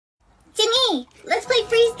Timmy, let's play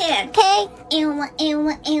freeze dance. Okay.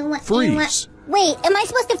 Freeze. Wait, am I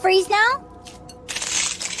supposed to freeze now?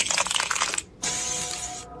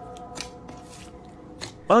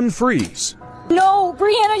 Unfreeze. No,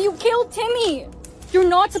 Brianna, you killed Timmy. You're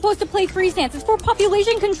not supposed to play freeze dance. It's for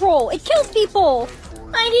population control. It kills people.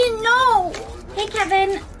 I didn't know. Hey,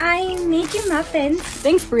 Kevin, I made you muffins.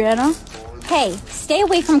 Thanks, Brianna. Hey, stay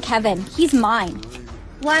away from Kevin. He's mine.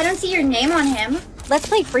 Well, I don't see your name on him. Let's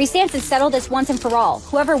play freeze dance and settle this once and for all.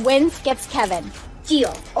 Whoever wins gets Kevin.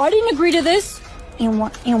 Deal. I didn't agree to this.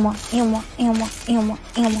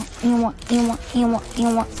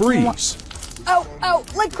 Freeze. Ow, ow,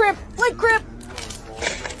 leg grip, leg grip.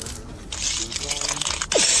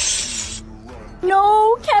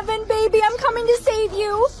 No, Kevin, baby, I'm coming to save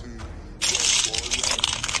you.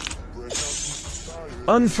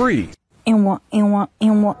 Unfreeze.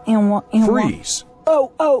 Freeze.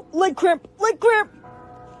 Oh, oh, leg cramp, leg cramp.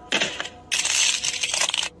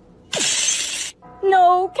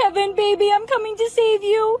 No, Kevin, baby, I'm coming to save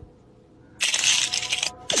you.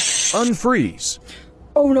 Unfreeze.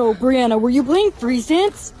 Oh no, Brianna, were you playing freeze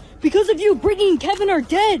dance? Because of you, Brittany and Kevin are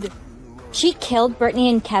dead. She killed Brittany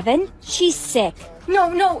and Kevin? She's sick.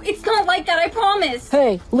 No, it's not like that, I promise.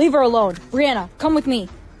 Hey, leave her alone. Brianna, come with me.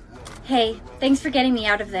 Hey, thanks for getting me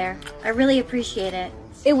out of there. I really appreciate it.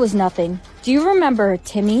 It was nothing. Do you remember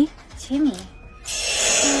Timmy? Timmy.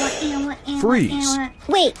 Freeze.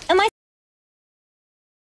 Wait, am I...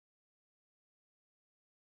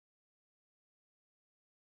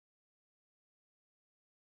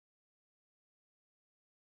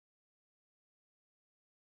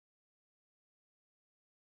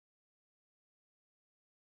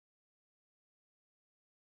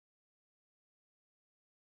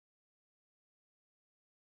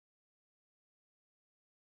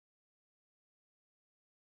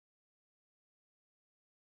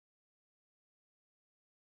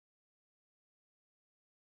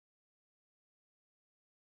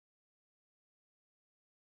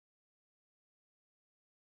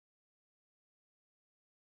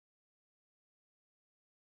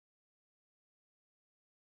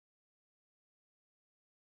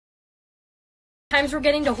 Times we're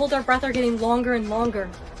getting to hold our breath are getting longer and longer.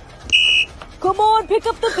 Come on, pick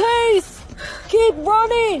up the pace! Keep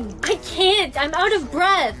running! I can't, I'm out of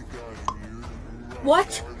breath.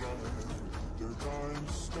 What?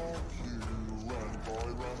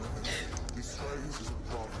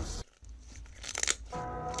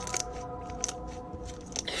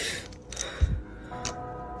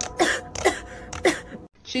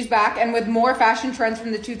 She's back, and with more fashion trends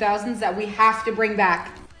from the 2000s that we have to bring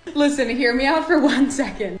back. Listen, hear me out for 1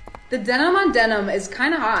 second. The denim on denim is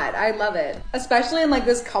kind of hot. I love it. Especially in like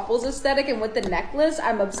this couples aesthetic, and with the necklace,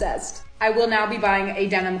 I'm obsessed. I will now be buying a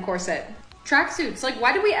denim corset. Tracksuits, like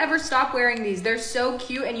why did we ever stop wearing these? They're so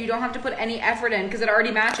cute and you don't have to put any effort in because it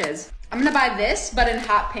already matches. I'm gonna buy this, but in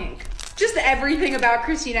hot pink. Just everything about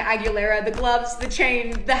Christina Aguilera, the gloves, the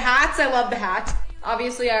chain, the hats. I love the hat.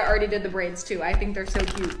 Obviously, I already did the braids too. I think they're so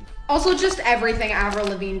cute. Also, just everything Avril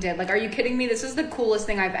Lavigne did. Like, are you kidding me? This is the coolest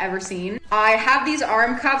thing I've ever seen. I have these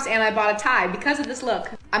arm cuffs and I bought a tie because of this look.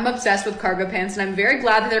 I'm obsessed with cargo pants and I'm very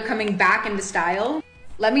glad that they're coming back into style.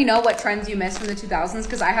 Let me know what trends you missed from the 2000s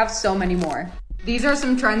because I have so many more. These are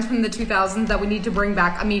some trends from the 2000s that we need to bring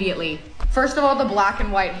back immediately. First of all, the black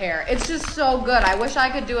and white hair. It's just so good. I wish I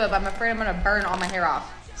could do it, but I'm afraid I'm gonna burn all my hair off.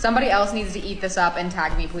 Somebody else needs to eat this up and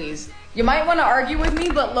tag me, please. You might want to argue with me,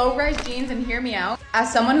 but low-rise jeans, and hear me out.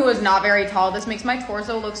 As someone who is not very tall, this makes my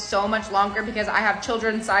torso look so much longer because I have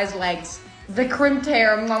children-sized legs. The crimped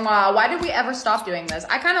hair, why did we ever stop doing this?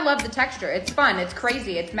 I kind of love the texture. It's fun, it's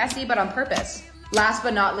crazy, it's messy, but on purpose. Last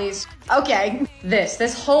but not least, okay,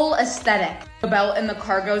 this whole aesthetic. The belt and the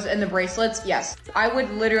cargos and the bracelets, yes. I would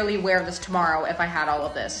literally wear this tomorrow if I had all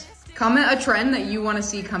of this. Comment a trend that you want to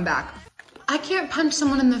see come back. I can't punch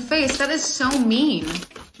someone in the face, that is so mean.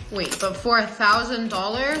 Wait, but for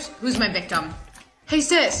 $1,000? Who's my victim? Hey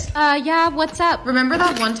sis. Yeah, what's up? Remember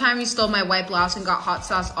that one time you stole my white blouse and got hot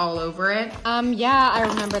sauce all over it? Yeah, I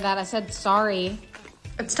remember that. I said sorry.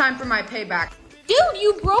 It's time for my payback. Dude,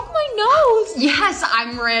 you broke my nose! Yes,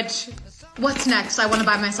 I'm rich. What's next? I want to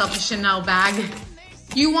buy myself a Chanel bag.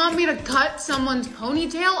 You want me to cut someone's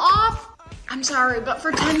ponytail off? I'm sorry, but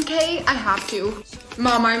for 10K, I have to.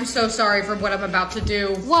 Mom, I'm so sorry for what I'm about to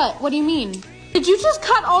do. What? What do you mean? Did you just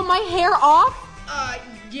cut all my hair off?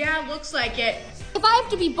 Yeah, looks like it. If I have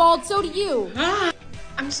to be bald, so do you.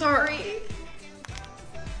 I'm sorry.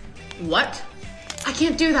 What? I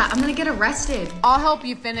can't do that. I'm gonna get arrested. I'll help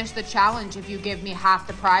you finish the challenge if you give me half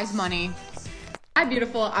the prize money. Hi,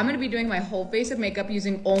 beautiful. I'm gonna be doing my whole face of makeup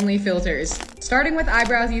using only filters. Starting with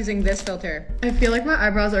eyebrows using this filter. I feel like my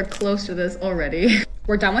eyebrows are close to this already.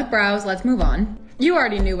 We're done with brows, let's move on. You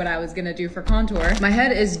already knew what I was gonna do for contour. My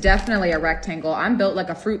head is definitely a rectangle. I'm built like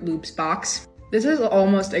a Fruit Loops box. This is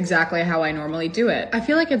almost exactly how I normally do it. I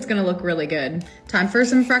feel like it's gonna look really good. Time for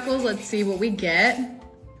some freckles, let's see what we get.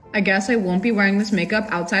 I guess I won't be wearing this makeup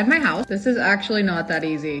outside my house. This is actually not that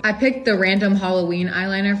easy. I picked the random Halloween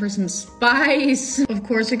eyeliner for some spice. Of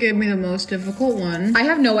course, it gave me the most difficult one. I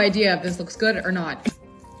have no idea if this looks good or not.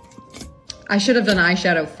 I should have done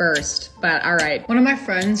eyeshadow first, but all right. One of my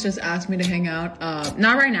friends just asked me to hang out.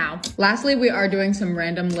 Not right now. Lastly, we are doing some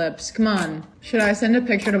random lips. Come on. Should I send a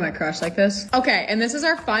picture to my crush like this? Okay, and this is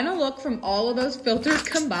our final look from all of those filters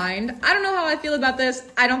combined. I don't know how I feel about this.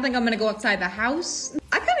 I don't think I'm gonna go outside the house.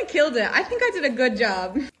 I kind of killed it. I think I did a good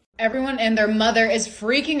job. Everyone and their mother is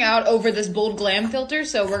freaking out over this bold glam filter,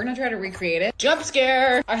 so we're gonna try to recreate it. Jump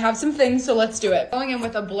scare! I have some things, so let's do it. Going in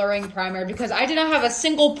with a blurring primer because I did not have a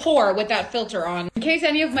single pore with that filter on. In case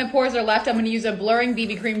any of my pores are left, I'm gonna use a blurring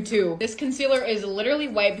BB cream too. This concealer is literally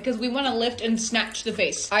white because we wanna lift and snatch the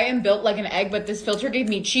face. I am built like an egg, but this filter gave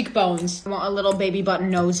me cheekbones. I want a little baby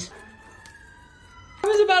button nose. I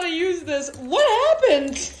was about to use this. What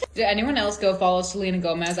happened? Did anyone else go follow Selena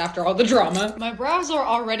Gomez after all the drama? My brows are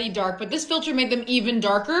already dark, but this filter made them even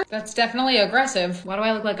darker. That's definitely aggressive. Why do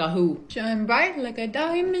I look like a who? Shine bright like a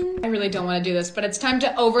diamond. I really don't want to do this, but it's time to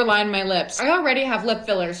overline my lips. I already have lip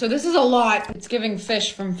filler, so this is a lot. It's giving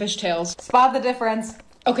fish from Fish Tales. Spot the difference.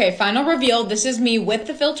 Okay, final reveal. This is me with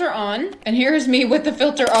the filter on, and here's me with the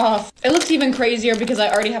filter off. It looks even crazier because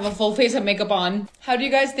I already have a full face of makeup on. How do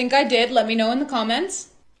you guys think I did? Let me know in the comments.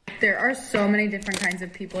 There are so many different kinds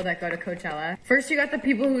of people that go to Coachella. First, you got the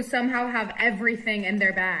people who somehow have everything in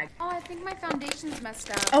their bag. Oh, I think my foundation's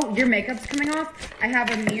messed up. Oh, your makeup's coming off? I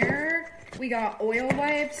have a mirror. We got oil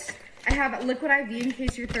wipes. I have liquid IV in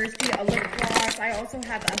case you're thirsty, a lip gloss. I also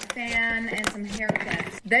have a fan and some hair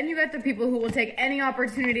clips. Then you got the people who will take any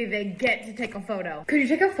opportunity they get to take a photo. Could you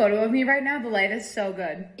take a photo of me right now? The light is so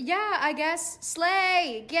good. Yeah, I guess.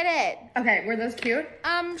 Slay, get it. Okay, were those cute?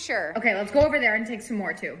 Sure. Okay, let's go over there and take some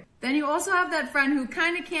more too. Then you also have that friend who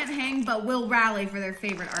kind of can't hang but will rally for their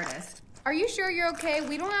favorite artist. Are you sure you're okay?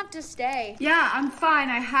 We don't have to stay. Yeah, I'm fine.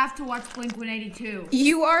 I have to watch Blink-182.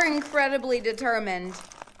 You are incredibly determined.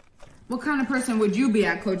 What kind of person would you be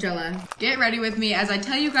at Coachella? Get ready with me as I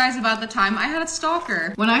tell you guys about the time I had a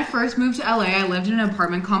stalker. When I first moved to LA, I lived in an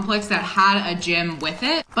apartment complex that had a gym with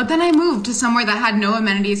it. But then I moved to somewhere that had no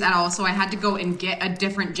amenities at all, so I had to go and get a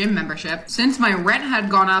different gym membership. Since my rent had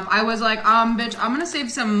gone up, I was like, bitch, I'm gonna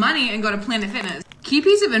save some money and go to Planet Fitness. Key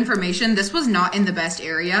piece of information, this was not in the best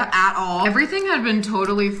area at all. Everything had been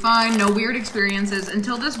totally fine, no weird experiences,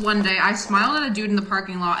 until this one day I smiled at a dude in the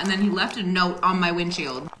parking lot and then he left a note on my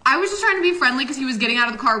windshield. I was just trying to be friendly because he was getting out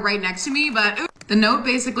of the car right next to me, but the note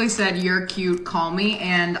basically said, "You're cute, call me,"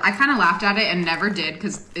 and I kind of laughed at it and never did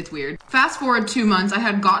because it's weird. Fast forward 2 months, I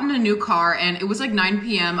had gotten a new car and it was like 9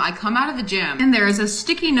 p.m. I come out of the gym and there is a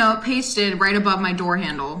sticky note pasted right above my door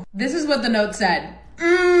handle. This is what the note said.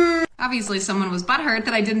 Obviously someone was butthurt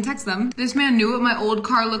that I didn't text them. This man knew what my old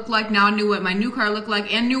car looked like, now knew what my new car looked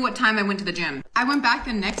like, and knew what time I went to the gym. I went back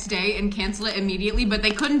the next day and canceled it immediately, but they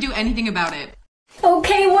couldn't do anything about it.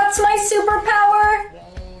 Okay, what's my superpower?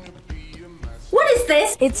 What is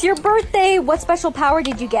this? It's your birthday. What special power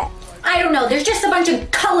did you get? I don't know, there's just a bunch of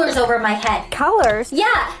colors over my head. Colors?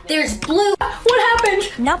 Yeah, there's blue. What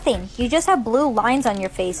happened? Nothing. You just have blue lines on your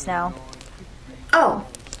face now. Oh,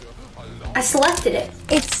 I selected it.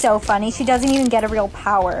 It's so funny. She doesn't even get a real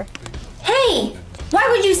power. Hey, why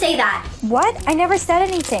would you say that? What? I never said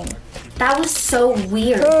anything. That was so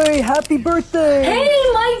weird. Hey, happy birthday! Hey,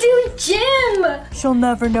 my dude Jim! She'll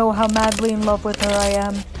never know how madly in love with her I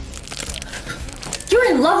am.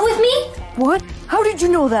 You're in love with me? What? How did you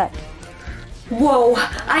know that? Whoa,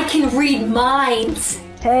 I can read minds.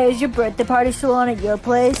 Hey, is your birthday party still on at your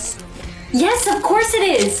place? Yes, of course it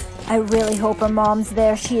is. I really hope her mom's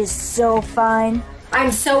there. She is so fine.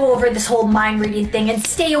 I'm so over this whole mind reading thing, and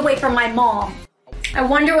stay away from my mom. I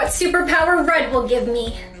wonder what superpower Red will give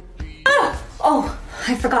me. Oh,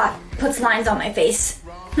 I forgot. Puts lines on my face.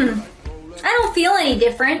 I don't feel any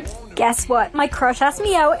different. Guess what? My crush asked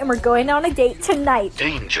me out and we're going on a date tonight.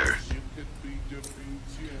 Danger.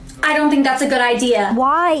 I don't think that's a good idea.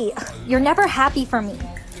 Why? You're never happy for me.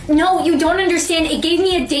 No, you don't understand. It gave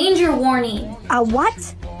me a danger warning. A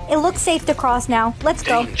what? It looks safe to cross now. Let's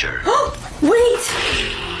go. Danger. Wait!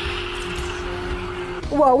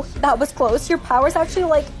 Whoa, that was close. Your power's actually,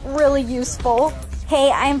 like, really useful.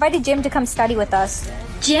 Hey, I invited Jim to come study with us.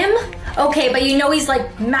 Jim? Okay, but you know he's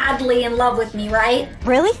like madly in love with me, right?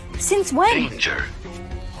 Really? Since when? Danger.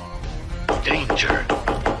 Danger.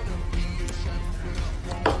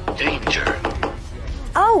 Danger.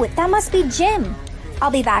 Oh, that must be Jim.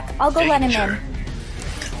 I'll be back. I'll go let him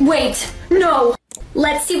in. Wait, no.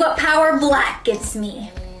 Let's see what power black gives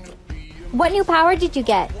me. What new power did you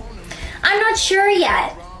get? I'm not sure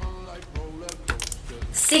yet.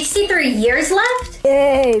 63 years left?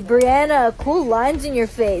 Hey, Brianna, cool lines in your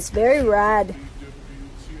face. Very rad.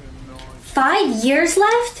 5 years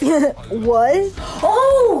left? What?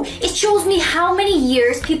 Oh, it shows me how many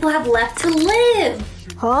years people have left to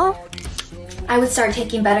live. Huh? I would start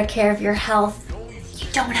taking better care of your health. You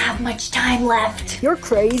don't have much time left. You're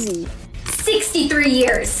crazy. 63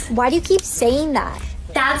 years. Why do you keep saying that?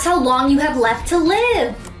 That's how long you have left to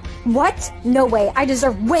live. What? No way. I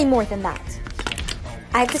deserve way more than that.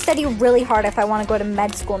 I have to study really hard if I want to go to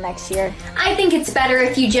med school next year. I think it's better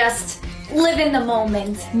if you just live in the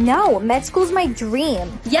moment. No, med school's my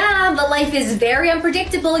dream. Yeah, but life is very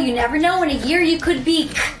unpredictable. You never know. In a year, you could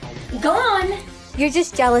be gone. You're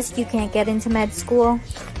just jealous you can't get into med school.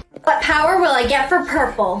 What power will I get for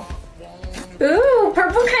purple? Ooh,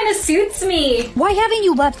 purple kind of suits me. Why haven't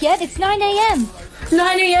you left yet? It's 9 a.m.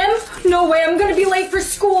 9 a.m.? No way, I'm gonna be late for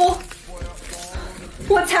school.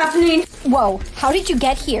 What's happening? Whoa, how did you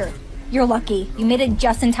get here? You're lucky. You made it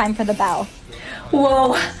just in time for the bell.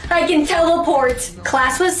 Whoa, I can teleport.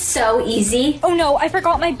 Class was so easy. Oh no, I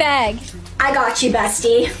forgot my bag. I got you,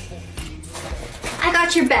 bestie. I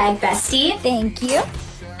got your bag, bestie. Thank you.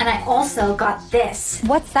 And I also got this.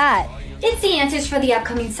 What's that? It's the answers for the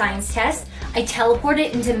upcoming science test. I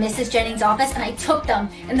teleported into Mrs. Jennings' office and I took them.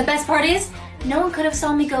 And the best part is, no one could have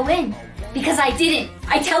saw me go in. Because I didn't.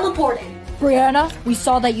 I teleported. Brianna, we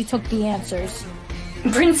saw that you took the answers.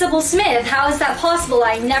 Principal Smith, how is that possible?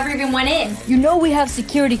 I never even went in. You know we have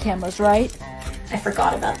security cameras, right? I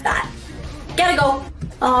forgot about that. Gotta go.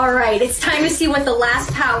 Alright, it's time to see what the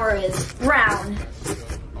last power is. Brown.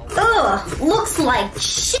 Ugh, looks like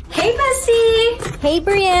shit. Hey, Bessie. Hey,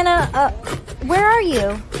 Brianna. Where are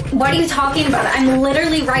you? What are you talking about? I'm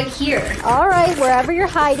literally right here. All right, wherever you're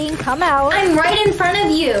hiding, come out. I'm right in front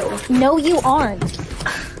of you. No, you aren't.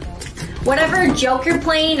 Whatever joke you're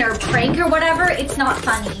playing or prank or whatever, it's not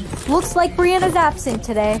funny. Looks like Brianna's absent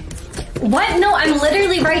today. What? No, I'm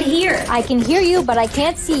literally right here. I can hear you, but I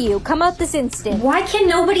can't see you. Come out this instant. Why can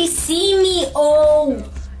nobody see me? Oh,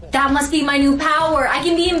 that must be my new power. I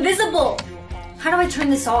can be invisible. How do I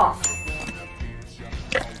turn this off?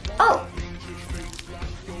 Oh.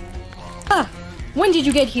 When did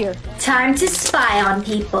you get here? Time to spy on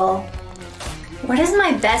people. What is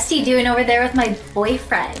my bestie doing over there with my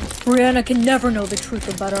boyfriend? Brianna can never know the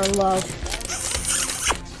truth about our love.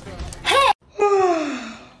 Hey!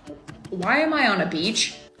 Why am I on a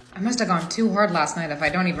beach? I must have gone too hard last night if I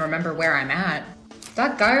don't even remember where I'm at.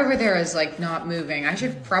 That guy over there is like not moving. I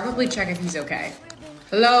should probably check if he's okay.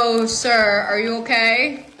 Hello, sir, are you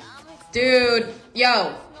okay? Dude,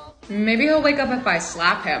 yo, maybe he'll wake up if I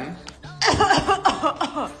slap him.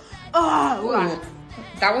 Ooh,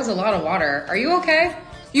 that was a lot of water. Are you okay?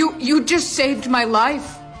 You just saved my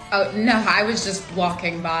life. Oh, no, I was just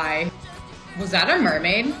walking by. Was that a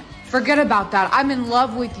mermaid? Forget about that. I'm in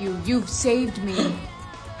love with you. You've saved me.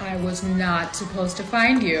 I was not supposed to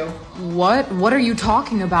find you. What? What are you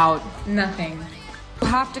talking about? Nothing. You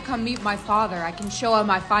have to come meet my father. I can show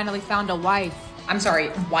him I finally found a wife. I'm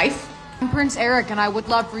sorry, wife? I'm Prince Eric and I would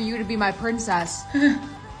love for you to be my princess.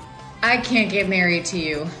 I can't get married to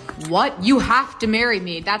you. What? You have to marry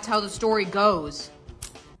me. That's how the story goes.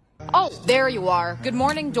 Oh, there you are. Good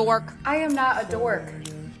morning, dork. I am not a dork.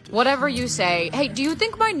 Whatever you say. Hey, do you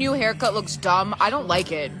think my new haircut looks dumb? I don't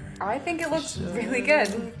like it. I think it looks really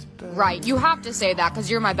good. Right, you have to say that because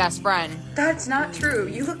you're my best friend. That's not true.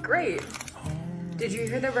 You look great. Did you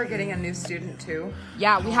hear that we're getting a new student too?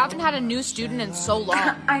 Yeah, we haven't had a new student in so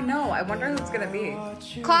long. I know. I wonder who it's gonna be.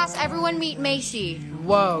 Class, everyone meet Macy.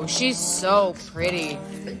 Whoa, she's so pretty.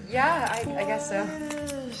 Yeah, I guess so.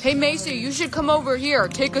 Hey Macy, you should come over here.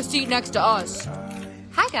 Take a seat next to us.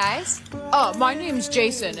 Hi guys. My name's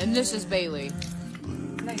Jason and this is Bailey.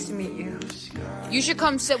 Nice to meet you. You should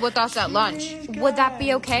come sit with us at lunch. Would that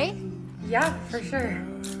be okay? Yeah, for sure.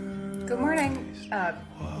 Good morning.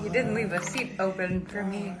 You didn't leave a seat open for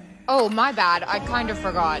me. Oh, my bad. I kind of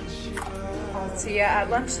forgot. I'll see ya at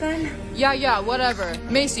lunch then. Yeah, whatever.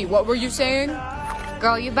 Macy, what were you saying?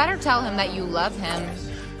 Girl, you better tell him that you love him.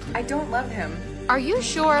 I don't love him. Are you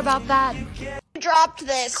sure about that? Dropped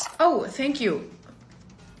this. Oh, thank you.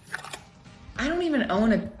 I don't even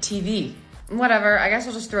own a TV. Whatever, I guess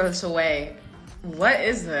I'll just throw this away. What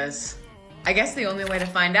is this? I guess the only way to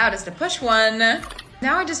find out is to push one.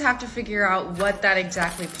 Now I just have to figure out what that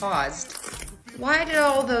exactly paused. Why did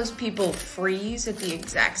all those people freeze at the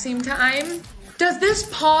exact same time? Does this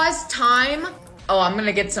pause time? Oh, I'm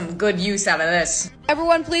gonna get some good use out of this.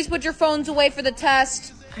 Everyone, please put your phones away for the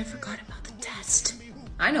test. I forgot about the test.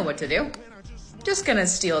 I know what to do. Just gonna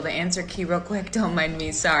steal the answer key real quick, don't mind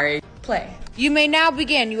me, sorry. Play. You may now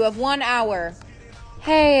begin. You have 1 hour.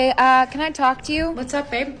 Hey, can I talk to you? What's up,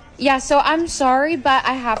 babe? Yeah, so I'm sorry, but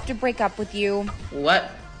I have to break up with you. What?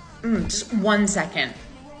 Just 1 second.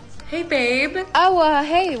 Hey, babe. Oh,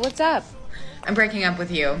 hey, what's up? I'm breaking up with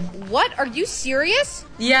you. What? Are you serious?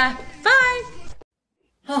 Yeah, bye.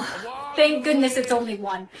 Oh, thank goodness it's only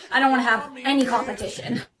one. I don't want to have any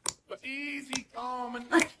competition.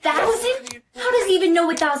 1,000? How does he even know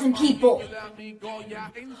 1,000 people?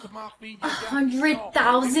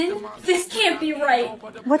 100,000? This can't be right.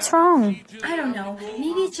 What's wrong? I don't know.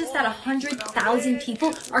 Maybe it's just that 100,000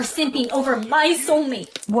 people are simping over my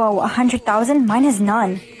soulmate. Whoa, 100,000? Mine has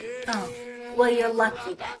none. Oh, well, you're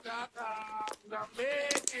lucky then.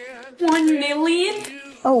 1 million?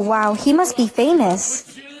 Oh wow, he must be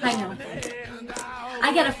famous. I know.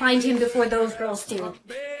 I gotta find him before those girls do.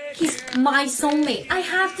 He's my soulmate. I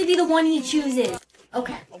have to be the one he chooses.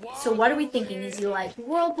 Okay, so what are we thinking? Is he like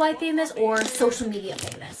worldwide famous or social media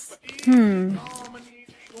famous? 2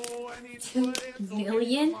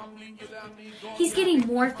 million? He's getting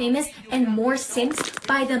more famous and more simps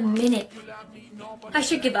by the minute. I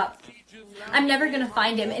should give up. I'm never gonna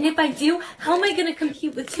find him, and if I do, how am I gonna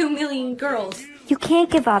compete with 2 million girls? You can't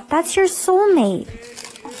give up. That's your soulmate.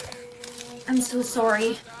 I'm so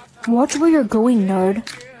sorry. Watch where you're going, nerd.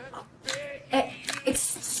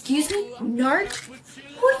 Excuse me, nerd?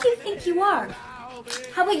 Who do you think you are?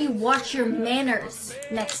 How about you watch your manners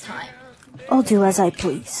next time? I'll do as I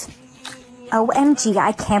please. OMG,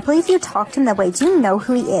 I can't believe you talked to him that way. Do you know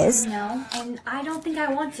who he is? No, and I don't think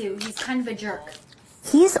I want to. He's kind of a jerk.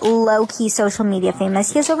 He's low-key social media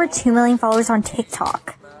famous. He has over 2 million followers on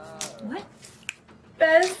TikTok. What?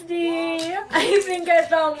 Bestie, I think I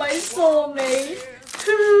found my soulmate.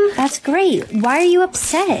 That's great. Why are you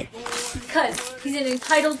upset? Because he's an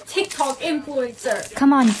entitled TikTok influencer.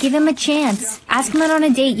 Come on, give him a chance. Ask him out on a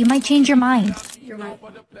date. You might change your mind. You're right.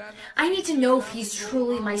 I need to know if he's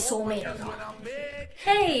truly my soulmate or not.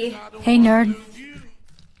 Hey. Hey, nerd.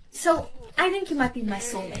 So, I think you might be my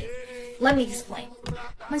soulmate. Let me explain.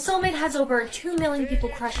 My soulmate has over 2 million people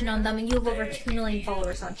crushing on them, and you have over 2 million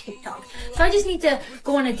followers on TikTok. So I just need to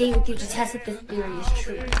go on a date with you to test if this theory is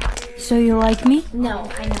true or not. So you like me? No,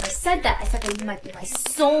 I never said that. I said that you might be my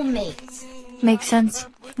soulmate. Makes sense.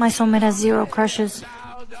 My soulmate has 0 crushes.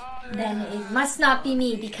 Then it must not be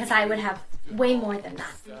me, because I would have way more than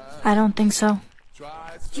that. I don't think so. Do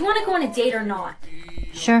you want to go on a date or not?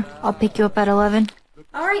 Sure, I'll pick you up at 11.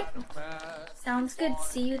 Alright. Sounds good.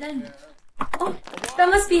 See you then. Oh, that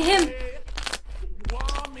must be him.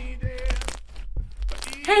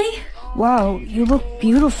 Hey. Wow, you look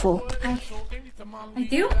beautiful. I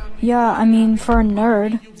do? Yeah, I mean, for a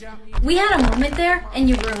nerd. We had a moment there, and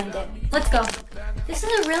you ruined it. Let's go. This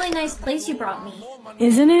is a really nice place you brought me.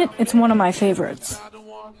 Isn't it? It's one of my favorites.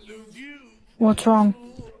 What's wrong?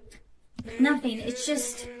 Nothing. It's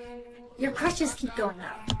just... your crushes keep going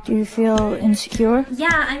up. Do you feel insecure?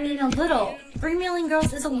 Yeah, I mean a little. 3 million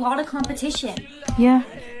girls is a lot of competition. Yeah,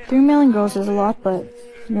 3 million girls is a lot, but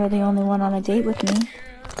you're the only one on a date with me.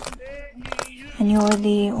 And you're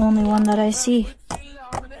the only one that I see.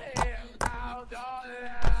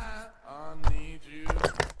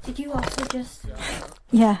 Did you also just...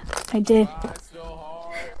 Yeah, I did.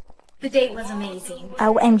 The date was amazing.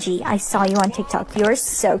 OMG, I saw you on TikTok. You're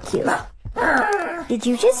so cute. Did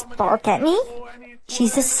you just bark at me?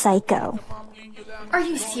 She's a psycho. Are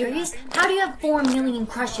you serious? How do you have 4 million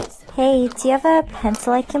crushes? Hey, do you have a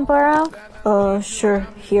pencil I can borrow? Sure.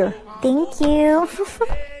 Here. Thank you.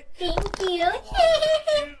 Thank you.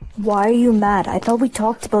 Why are you mad? I thought we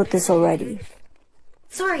talked about this already.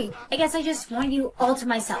 Sorry, I guess I just wanted you all to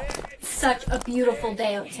myself. Such a beautiful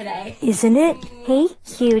day out today. Isn't it? Hey,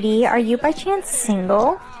 cutie, are you by chance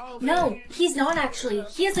single? No, he's not actually.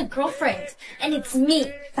 He has a girlfriend, and it's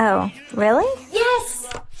me. Oh, really?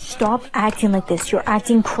 Yes! Stop acting like this. You're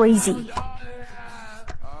acting crazy.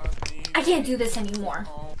 I can't do this anymore.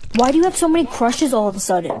 Why do you have so many crushes all of a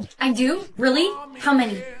sudden? I do? Really? How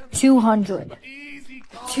many? 200.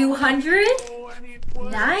 200?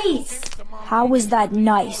 Nice. How is that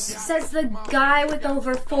nice? Says the guy with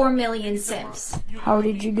over 4 million simps. How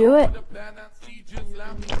did you do it?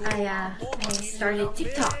 I started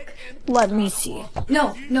TikTok. Let me see.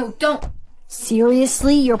 No, don't.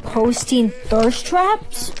 Seriously? You're posting thirst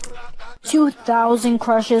traps? 2,000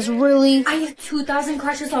 crushes, really? I have 2,000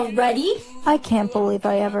 crushes already? I can't believe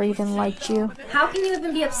I ever even liked you. How can you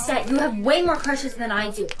even be upset? You have way more crushes than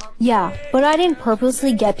I do. Yeah, but I didn't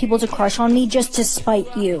purposely get people to crush on me just to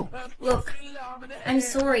spite you. Look, I'm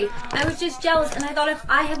sorry. I was just jealous, and I thought if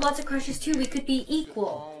I had lots of crushes too, we could be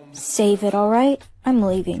equal. Save it, alright? I'm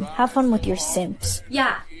leaving. Have fun with your simps.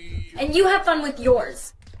 Yeah, and you have fun with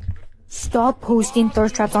yours. Stop posting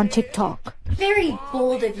thirst traps on TikTok. Very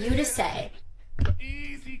bold of you to say.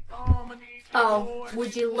 Oh,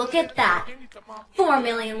 would you look at that?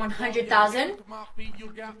 4,100,000.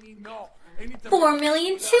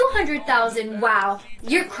 4,200,000. Wow,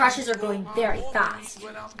 your crushes are going very fast.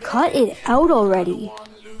 Cut it out already.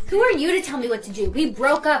 Who are you to tell me what to do? We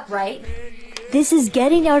broke up, right? This is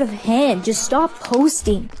getting out of hand. Just stop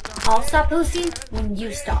posting. I'll stop posting when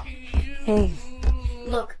you stop. Hey.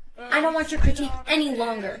 Look, I don't want your critique any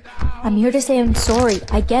longer. I'm here to say I'm sorry.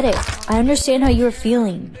 I get it. I understand how you're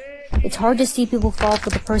feeling. It's hard to see people fall for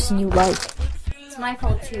the person you like. It's my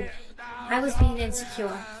fault too. I was being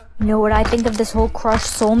insecure. You know what I think of this whole crush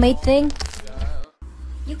soulmate thing?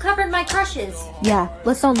 You covered my crushes. Yeah,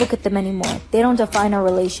 let's not look at them anymore. They don't define our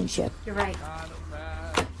relationship. You're right.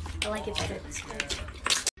 I like it better this way.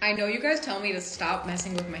 I know you guys tell me to stop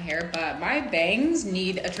messing with my hair, but my bangs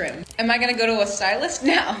need a trim. Am I gonna go to a stylist?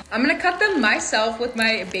 No. I'm gonna cut them myself with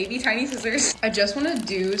my baby tiny scissors. I just wanna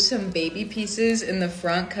do some baby pieces in the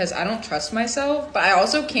front because I don't trust myself, but I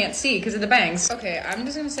also can't see because of the bangs. Okay, I'm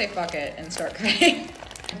just gonna say fuck it and start cutting.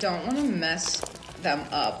 I don't wanna mess them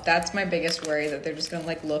up. That's my biggest worry, that they're just gonna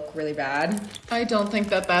like look really bad. I don't think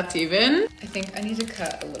that that's even. I think I need to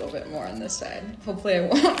cut a little bit more on this side. Hopefully I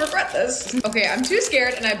won't regret this. Okay, I'm too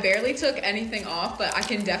scared and I barely took anything off, but I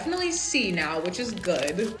can definitely see now, which is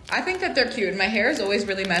good. I think that they're cute. My hair is always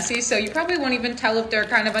really messy, so you probably won't even tell if they're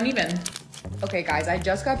kind of uneven. Okay guys, I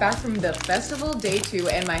just got back from the festival day 2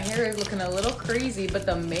 and my hair is looking a little crazy, but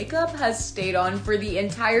the makeup has stayed on for the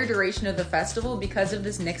entire duration of the festival because of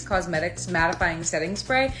this NYX Cosmetics mattifying setting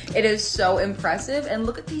spray. It is so impressive, and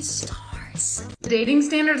look at these stars. The dating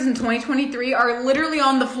standards in 2023 are literally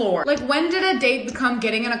on the floor. Like, when did a date become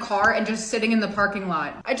getting in a car and just sitting in the parking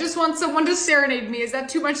lot? I just want someone to serenade me. Is that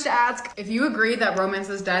too much to ask? If you agree that romance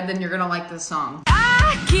is dead, then you're gonna like this song.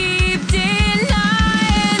 I keep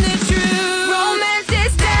denying the truth. Romance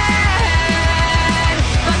is dead,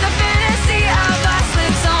 but the fantasy of us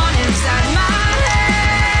lives on inside my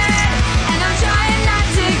head, and I'm trying not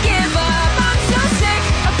to give up. I'm so sick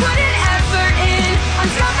of putting effort in.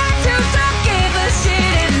 I'm trying to stop, give a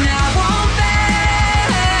shit, and I won't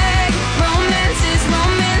beg. Romance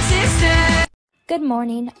is dead. Good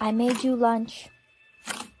morning. I made you lunch.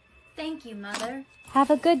 Thank you, Mother. Have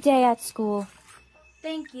a good day at school.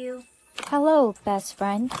 Thank you. Hello, best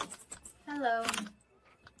friend. Hello.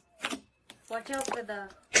 Watch out for the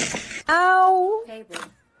Ow! table.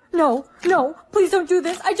 No, no, please don't do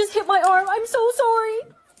this. I just hit my arm. I'm so sorry.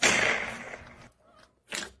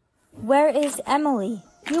 Where is Emily?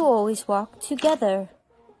 You always walk together.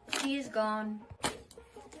 She's gone.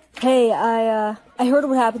 Hey, I heard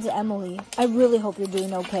what happened to Emily. I really hope you're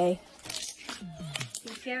doing okay.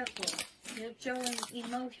 Be careful. You're showing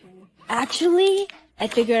emotion. Actually, I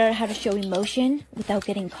figured out how to show emotion without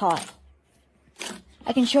getting caught.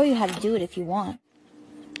 I can show you how to do it if you want.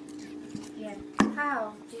 Yeah.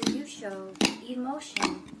 How do you show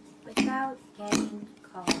emotion without getting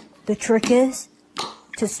caught? The trick is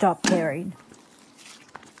to stop caring.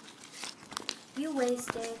 You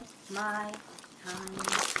wasted my time.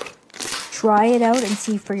 Try it out and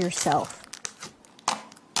see for yourself.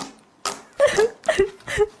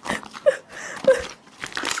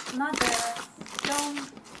 Mother, don't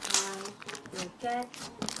cry. You'll get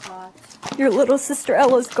caught. Your little sister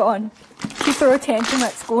Ella's gone. She threw a tantrum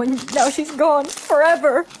at school and now she's gone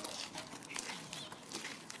forever.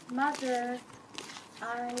 Mother,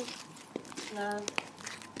 I love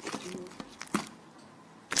you.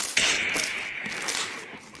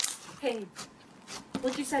 Hey,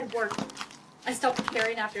 what you said worked. I stopped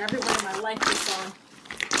caring after everyone in my life was gone.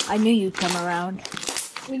 I knew you'd come around.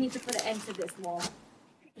 We need to put an end to this wall.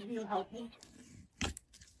 Can you help me?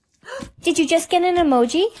 Did you just get an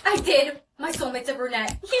emoji? I did. My soulmate's a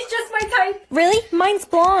brunette. He's just my type. Really? Mine's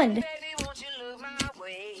blonde.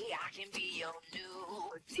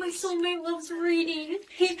 My soulmate loves reading.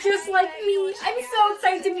 He's just like me. I'm so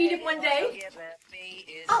excited to meet him one day.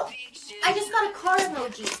 Oh, I just got a car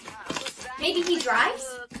emoji. Maybe he drives?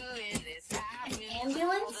 An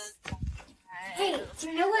ambulance? Hey, do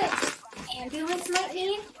you know what ambulance might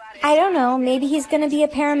mean? I don't know. Maybe he's gonna be a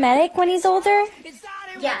paramedic when he's older?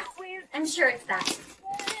 Yeah, I'm sure it's that.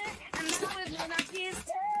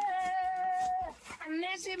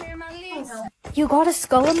 You got a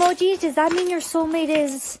skull emoji? Does that mean your soulmate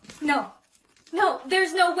is... No. No,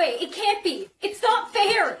 there's no way. It can't be. It's not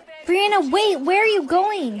fair. Brianna, wait, where are you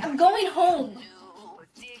going? I'm going home.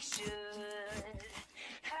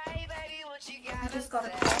 I just got a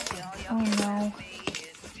call. Oh no.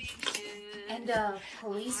 And a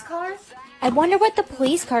police car? I wonder what the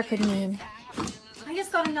police car could mean. I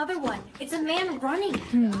just got another one. It's a man running.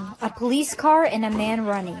 A police car and a man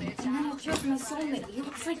running. And then it shows my soulmate. He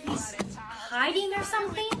looks like he's hiding or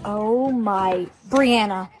something. Oh my.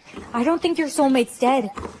 Brianna, I don't think your soulmate's dead.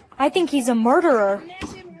 I think he's a murderer.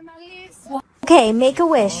 Okay, make a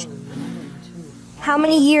wish. How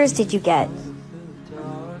many years did you get?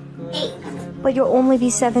 8. But you'll only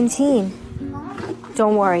be 17.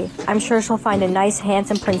 Don't worry, I'm sure she'll find a nice,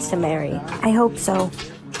 handsome prince to marry. I hope so.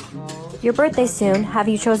 Your birthday's soon. Have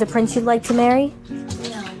you chose a prince you'd like to marry?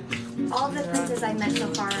 No. All the princes I met so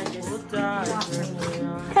far are just not for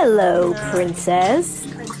me. Hello, princess.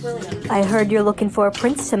 Prince William. I heard you're looking for a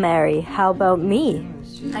prince to marry. How about me?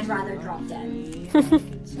 I'd rather drop dead.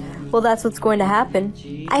 Well, that's what's going to happen.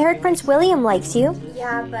 I heard Prince William likes you.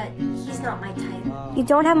 Yeah, but he's not my type. You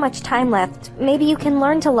don't have much time left. Maybe you can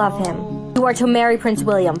learn to love him. You are to marry Prince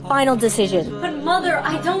William. Final decision. But Mother,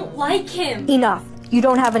 I don't like him. Enough. You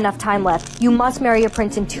don't have enough time left. You must marry a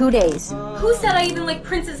prince in 2 days. Who said I even like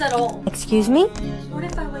princes at all? Excuse me? What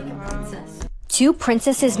if I like a princess? 2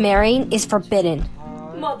 princesses marrying is forbidden.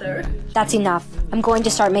 Mother. That's enough. I'm going to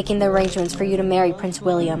start making the arrangements for you to marry Prince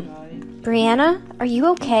William. Brianna, are you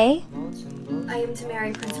okay? I am to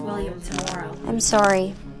marry Prince William tomorrow. I'm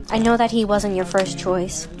sorry. I know that he wasn't your first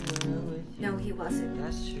choice. No, he wasn't.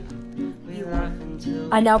 You were.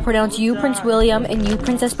 I now pronounce you, Prince William, and you,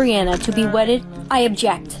 Princess Brianna, to be wedded. I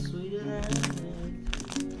object.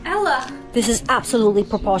 Ella! This is absolutely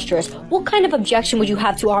preposterous. What kind of objection would you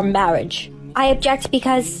have to our marriage? I object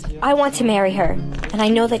because I want to marry her, and I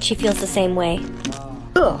know that she feels the same way.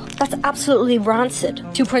 Ugh, that's absolutely rancid.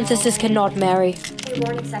 2 princesses cannot marry. They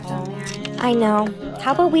won't accept our marriage. I know.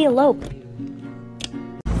 How about we elope?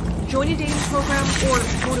 Join a dating program or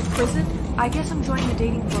go to prison? I guess I'm joining the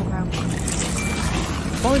dating program.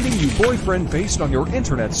 Finding you boyfriend based on your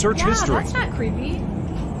internet search history. That's not creepy.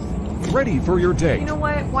 Ready for your date. You know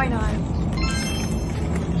what? Why not?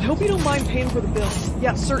 I hope you don't mind paying for the bill.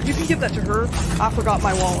 Yeah, sir, you can give that to her. I forgot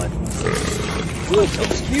my wallet.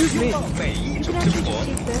 Excuse me. You can actually just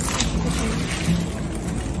take this and keep the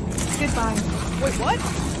change. Goodbye. Wait, what?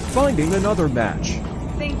 Finding another match.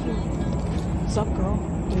 Thank you. Sup, girl?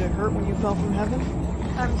 Did it hurt when you fell from heaven?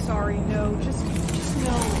 I'm sorry, no. Just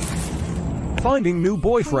no. Finding new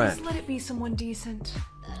boyfriend. Please let it be someone decent.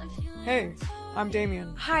 Hey, I'm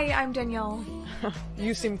Damien. Hi, I'm Danielle.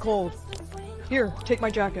 You seem cold. Here, take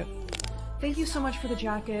my jacket. Thank you so much for the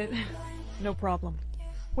jacket. No problem.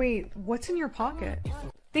 Wait, what's in your pocket?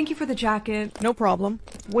 Thank you for the jacket. No problem.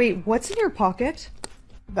 Wait, what's in your pocket?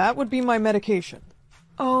 That would be my medication.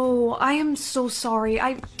 Oh, I am so sorry.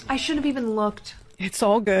 I shouldn't have even looked. It's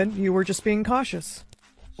all good. You were just being cautious.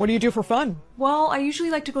 What do you do for fun? Well, I usually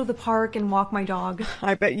like to go to the park and walk my dog.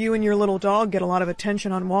 I bet you and your little dog get a lot of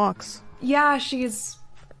attention on walks. Yeah, she's...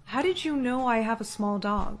 How did you know I have a small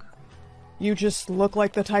dog? You just look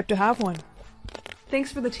like the type to have one.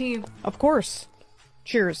 Thanks for the tea. Of course.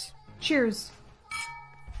 Cheers. Cheers.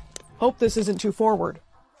 Hope this isn't too forward.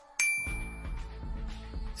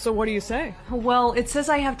 So what do you say? Well, it says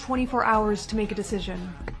I have 24 hours to make a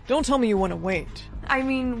decision. Don't tell me you want to wait. I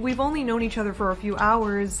mean, we've only known each other for a few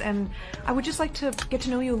hours, and I would just like to get to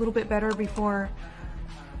know you a little bit better before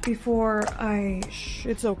I... Shh,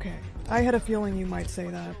 it's okay. I had a feeling you might say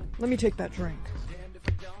that. Let me take that drink.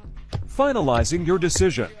 Finalizing your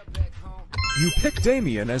decision. You pick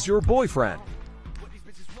Damien as your boyfriend.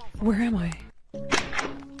 Where am I?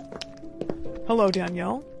 Hello,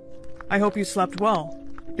 Danielle. I hope you slept well.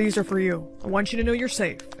 These are for you. I want you to know you're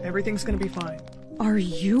safe. Everything's gonna be fine. Are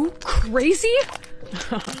you crazy?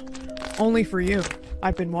 Only for you.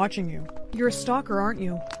 I've been watching you. You're a stalker, aren't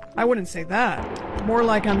you? I wouldn't say that. More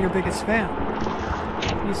like I'm your biggest fan.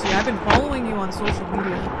 You see, I've been following you on social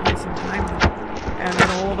media for quite some time now. And when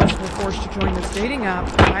all of us were forced to join this dating app,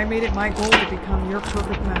 I made it my goal to become your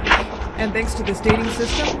perfect match. And thanks to this dating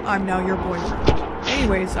system, I'm now your boyfriend.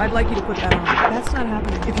 Anyways, I'd like you to put that on. That's not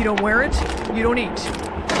happening. If you don't wear it, you don't eat.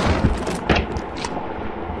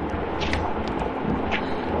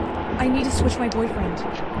 I need to switch my boyfriend.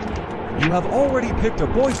 You have already picked a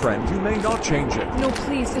boyfriend. You may not change it. No,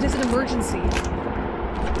 please. It is an emergency.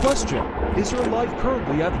 Question. Is your life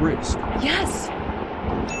currently at risk? Yes.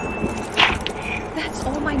 That's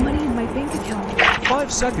all my money in my bank account.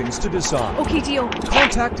 5 seconds to decide. Okay, deal.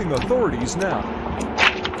 Contacting authorities now.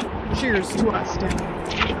 Cheers to us, Daniel.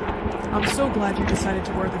 I'm so glad you decided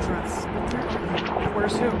to wear the dress.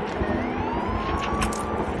 Where's who?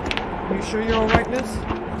 You sure you're alright, miss?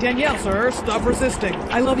 Danielle, sir, stop resisting.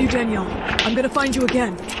 I love you, Danielle. I'm gonna find you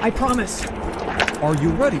again. I promise. Are you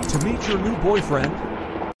ready to meet your new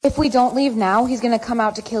boyfriend? If we don't leave now, he's gonna come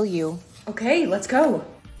out to kill you. Okay, let's go.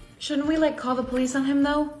 Shouldn't we, like, call the police on him,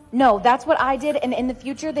 though? No, that's what I did, and in the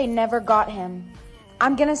future, they never got him.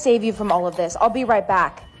 I'm gonna save you from all of this. I'll be right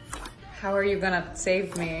back. How are you gonna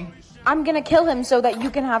save me? I'm gonna kill him so that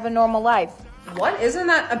you can have a normal life. What? Isn't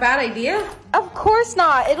that a bad idea? Of course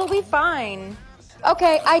not. It'll be fine.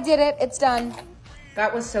 Okay, I did it. It's done.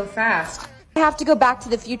 That was so fast. I have to go back to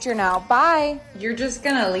the future now. Bye. You're just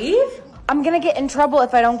gonna leave? I'm gonna get in trouble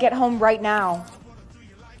if I don't get home right now.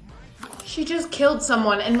 She just killed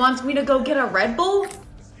someone and wants me to go get a Red Bull?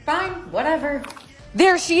 Fine, whatever.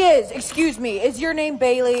 There she is. Excuse me. Is your name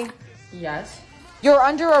Bailey? Yes. You're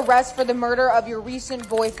under arrest for the murder of your recent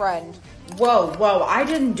boyfriend. Whoa, I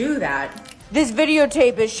didn't do that. This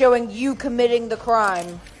videotape is showing you committing the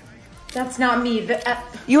crime. That's not me.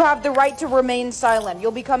 You have the right to remain silent.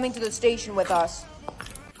 You'll be coming to the station with us.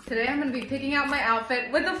 Today I'm gonna be picking out my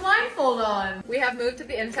outfit with the blindfold on. We have moved to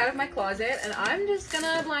the inside of my closet and I'm just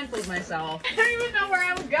gonna blindfold myself. I don't even know where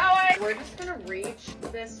I'm going. We're just gonna reach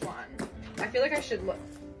this one. I feel like I should look.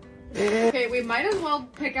 Okay, we might as well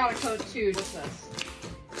pick out a coat too, just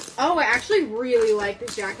this. Oh, I actually really like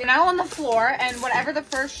this jacket. Now on the floor, and whatever the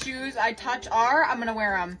first shoes I touch are, I'm gonna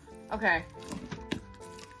wear them. Okay.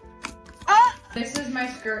 Ah! This is my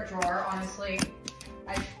skirt drawer, honestly.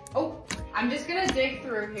 I'm just gonna dig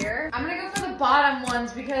through here. I'm gonna go for the bottom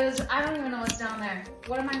ones because I don't even know what's down there.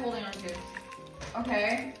 What am I holding on to?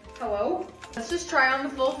 Okay, hello? Let's just try on the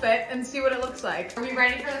full fit and see what it looks like. Are we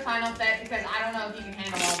ready for the final fit? Because I don't know if you can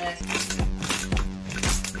handle all this.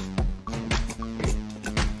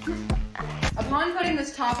 Upon putting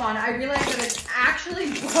this top on, I realized that it's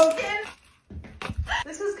actually broken.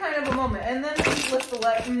 This is kind of a moment. And then lift the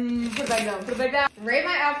leg, put it back down, put it back down. Rate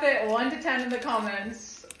my outfit 1 to 10 in the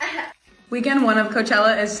comments. Weekend 1 of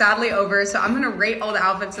Coachella is sadly over, so I'm gonna rate all the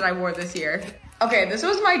outfits that I wore this year. Okay, this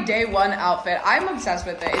was my day 1 outfit. I'm obsessed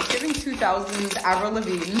with it. It's giving 2000s Avril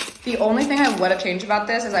Lavigne. The only thing I would have changed about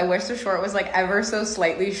this is I wish the short was like ever so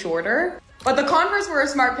slightly shorter. But the Converse were a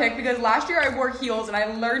smart pick because last year I wore heels and I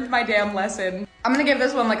learned my damn lesson. I'm gonna give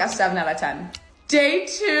this one like a 7 out of 10. Day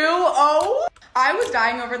 2, oh! I was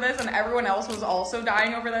dying over this and everyone else was also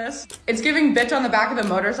dying over this. It's giving bitch on the back of the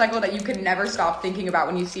motorcycle that you can never stop thinking about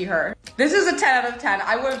when you see her. This is a 10 out of 10.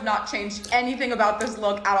 I would have not changed anything about this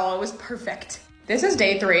look at all. It was perfect. This is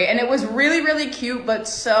day 3 and it was really, really cute, but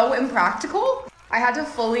so impractical. I had to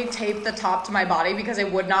fully tape the top to my body because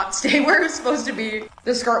it would not stay where it was supposed to be.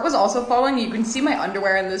 The skirt was also flowing. You can see my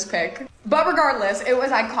underwear in this pic. But regardless, it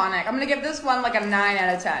was iconic. I'm gonna give this one like a 9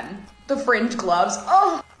 out of 10. The fringe gloves,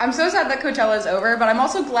 oh! I'm so sad that Coachella is over, but I'm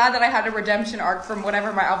also glad that I had a redemption arc from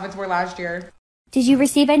whatever my outfits were last year. Did you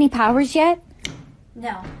receive any powers yet?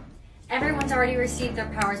 No. Everyone's already received their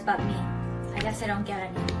powers but me. I guess I don't get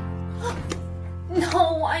any.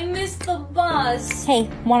 No, I missed the bus. Hey,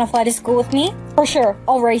 wanna fly to school with me? For sure,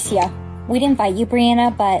 I'll race ya. We'd invite you,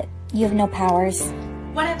 Brianna, but you have no powers.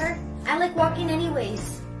 Whatever. I like walking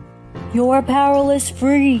anyways. You're a powerless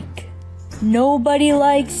freak. Nobody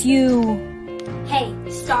likes you. Hey,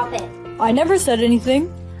 stop it. I never said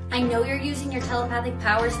anything. I know you're using your telepathic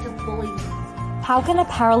powers to bully me. How can a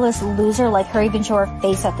powerless loser like her even show her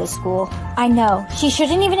face at this school? I know, she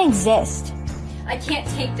shouldn't even exist. I can't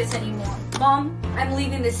take this anymore. Mom, I'm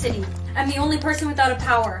leaving the city. I'm the only person without a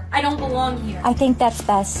power. I don't belong here. I think that's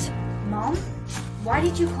best. Mom? Why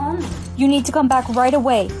did you call me? You need to come back right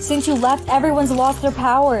away. Since you left, everyone's lost their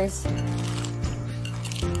powers.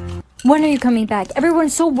 When are you coming back?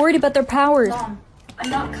 Everyone's so worried about their powers. Mom, I'm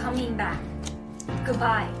not coming back.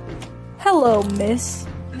 Goodbye. Hello, miss.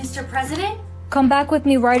 Mr. President? Come back with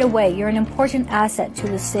me right away. You're an important asset to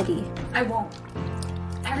the city. I won't.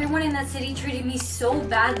 Everyone in that city treated me so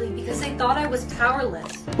badly because they thought I was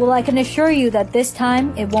powerless. Well, I can assure you that this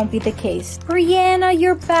time, it won't be the case. Brianna,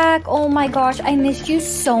 you're back. Oh my gosh, I missed you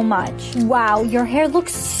so much. Wow, your hair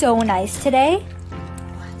looks so nice today.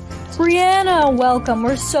 Brianna, welcome.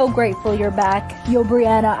 We're so grateful you're back. Yo,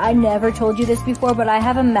 Brianna, I never told you this before, but I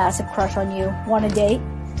have a massive crush on you. Want a date?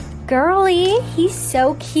 Girly, he's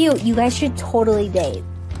so cute. You guys should totally date.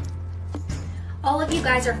 All of you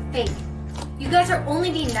guys are fake. You guys are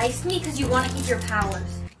only being nice to me because you want to keep your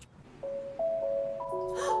powers.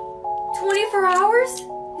 24 hours?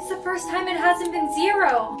 It's the first time it hasn't been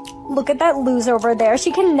 0. Look at that loser over there.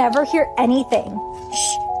 She can never hear anything.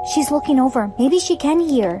 Shh, she's looking over. Maybe she can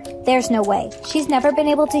hear. There's no way. She's never been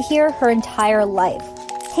able to hear her entire life.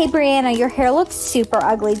 Hey Brianna, your hair looks super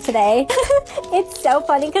ugly today. It's so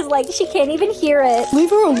funny because like she can't even hear it.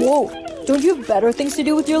 Leave her alone. Don't you have better things to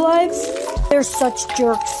do with your lives? They're such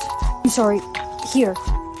jerks. I'm sorry. Here.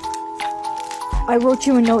 I wrote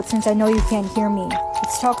you a note since I know you can't hear me.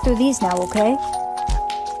 Let's talk through these now, okay?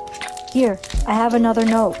 Here, I have another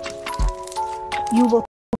note. You look—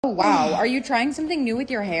 Oh wow, are you trying something new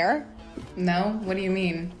with your hair? No? What do you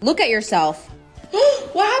mean? Look at yourself.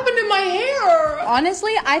 What happened to my hair?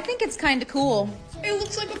 Honestly, I think it's kinda cool. It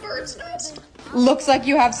looks like a bird's nest. Looks like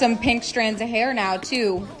you have some pink strands of hair now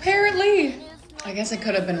too. Apparently. I guess it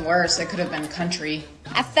could have been worse. It could have been country.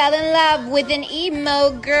 I fell in love with an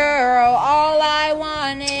emo girl. All I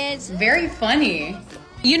want is— Very funny.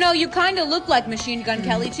 You know, you kinda look like Machine Gun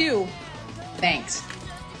Kelly too. Thanks.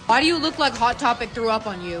 Why do you look like Hot Topic threw up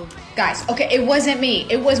on you? Guys, okay, it wasn't me.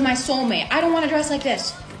 It was my soulmate. I don't want to dress like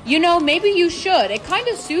this. You know, maybe you should. It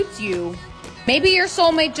kinda suits you. Maybe your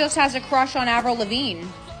soulmate just has a crush on Avril Lavigne.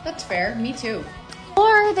 That's fair. Me too.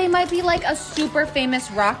 Or they might be like a super famous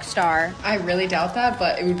rock star. I really doubt that,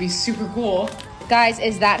 but it would be super cool. Guys,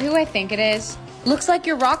 is that who I think it is? Looks like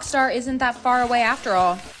your rock star isn't that far away after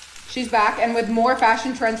all. She's back, and with more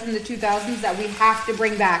fashion trends from the 2000s that we have to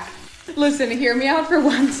bring back. Listen, hear me out for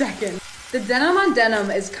 1 second. The denim on denim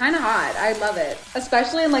is kind of hot. I love it.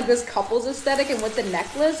 Especially in like this couples aesthetic, and with the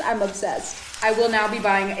necklace, I'm obsessed. I will now be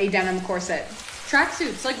buying a denim corset.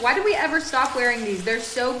 Tracksuits, like why do we ever stop wearing these? They're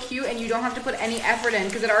so cute and you don't have to put any effort in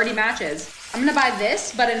because it already matches. I'm gonna buy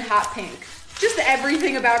this, but in hot pink. Just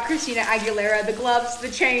everything about Christina Aguilera, the gloves,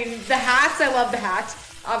 the chain, the hats. I love the hats.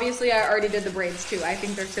 Obviously, I already did the braids too. I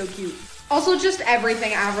think they're so cute. Also, just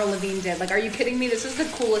everything Avril Lavigne did. Like, are you kidding me? This is the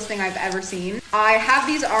coolest thing I've ever seen. I have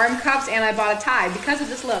these arm cuffs and I bought a tie because of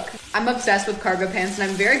this look. I'm obsessed with cargo pants and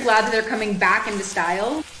I'm very glad that they're coming back into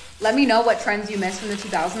style. Let me know what trends you missed from the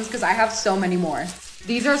 2000s because I have so many more.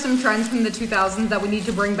 These are some trends from the 2000s that we need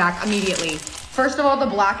to bring back immediately. First of all, the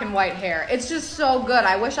black and white hair. It's just so good.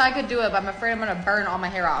 I wish I could do it, but I'm afraid I'm gonna burn all my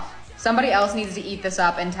hair off. Somebody else needs to eat this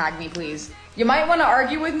up and tag me, please. You might want to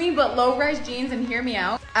argue with me, but low-rise jeans, and hear me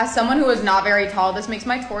out. As someone who is not very tall, this makes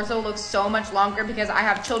my torso look so much longer because I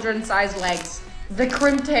have children's-sized legs. The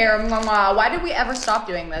crimped hair, mwah. Why did we ever stop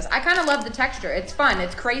doing this? I kind of love the texture. It's fun,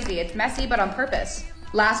 it's crazy, it's messy, but on purpose.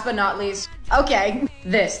 Last but not least, okay,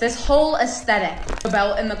 this whole aesthetic. The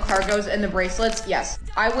belt and the cargos and the bracelets, yes.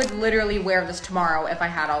 I would literally wear this tomorrow if I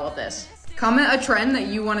had all of this. Comment a trend that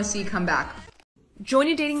you want to see come back. Join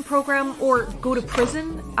a dating program or go to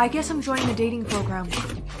prison? I guess I'm joining a dating program.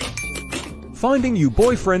 Finding you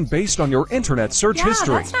boyfriend based on your internet search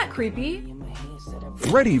history. That's not creepy.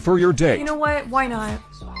 Ready for your date. You know what? Why not?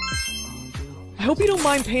 I hope you don't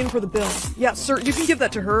mind paying for the bill. Yeah, sir, you can give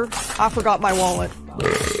that to her. I forgot my wallet.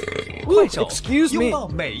 Ooh, excuse me.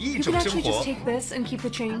 You can actually just take this and keep the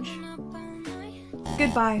change.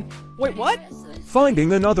 Goodbye. Wait, what?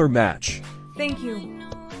 Finding another match. Thank you.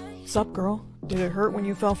 Sup, girl? Did it hurt when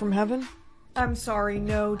you fell from heaven? I'm sorry,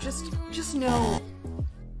 no, just no.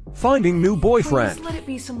 Finding new boyfriend. Please let it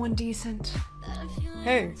be someone decent.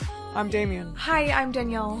 Hey, I'm Damien. Hi, I'm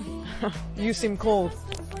Danielle. You seem cold.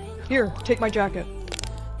 Here, take my jacket.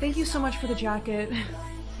 Thank you so much for the jacket.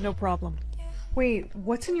 No problem. Wait,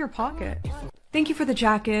 what's in your pocket? Thank you for the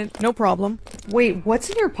jacket. No problem. Wait, what's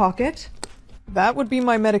in your pocket? That would be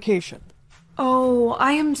my medication. Oh,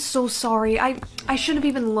 I am so sorry. I shouldn't have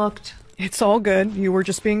even looked. It's all good. You were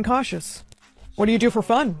just being cautious. What do you do for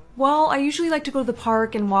fun? Well, I usually like to go to the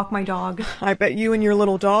park and walk my dog. I bet you and your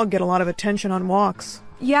little dog get a lot of attention on walks.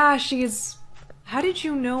 Yeah, she's... How did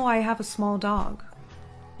you know I have a small dog?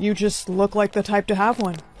 You just look like the type to have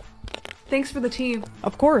one. Thanks for the tea.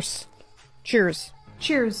 Of course. Cheers.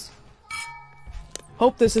 Cheers.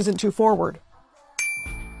 Hope this isn't too forward.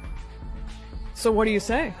 So what do you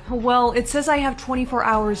say? Well, it says I have 24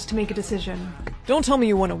 hours to make a decision. Don't tell me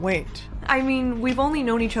you want to wait. I mean, we've only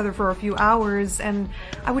known each other for a few hours, and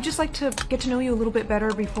I would just like to get to know you a little bit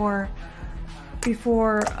better before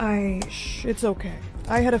I... Shh, it's okay.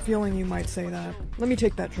 I had a feeling you might say that. Let me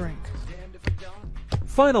take that drink.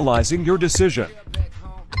 Finalizing your decision.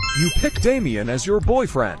 You pick Damien as your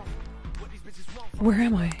boyfriend. Where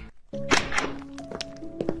am I?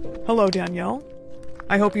 Hello, Danielle.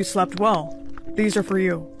 I hope you slept well. These are for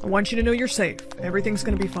you. I want you to know you're safe. Everything's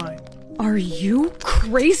gonna be fine. Are you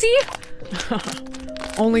crazy?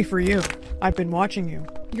 Only for you. I've been watching you.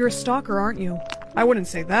 You're a stalker, aren't you? I wouldn't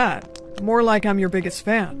say that. More like I'm your biggest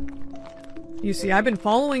fan. You see, I've been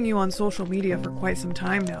following you on social media for quite some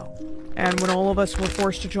time now. And when all of us were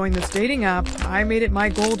forced to join this dating app, I made it my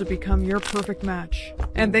goal to become your perfect match.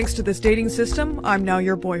 And thanks to this dating system, I'm now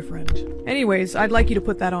your boyfriend. Anyways, I'd like you to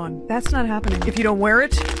put that on. That's not happening. If you don't wear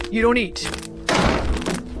it, you don't eat.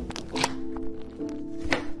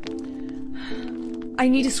 I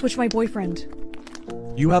need to switch my boyfriend.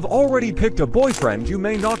 You have already picked a boyfriend, you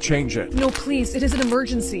may not change it. No, please, it is an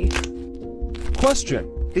emergency.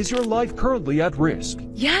 Question: is your life currently at risk?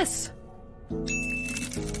 Yes!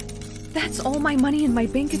 That's all my money in my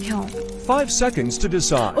bank account. 5 seconds to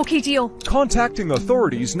decide. Okay, deal. Contacting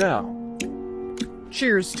authorities now.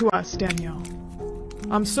 Cheers to us, Danielle.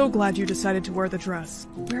 I'm so glad you decided to wear the dress.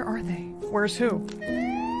 Where are they? Where's who?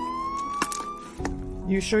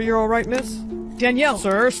 You sure you're alright, miss? Danielle!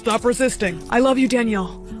 Sir, stop resisting. I love you,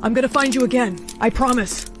 Danielle. I'm gonna find you again. I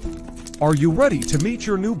promise. Are you ready to meet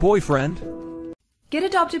your new boyfriend? Get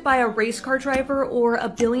adopted by a race car driver or a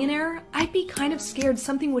billionaire? I'd be kind of scared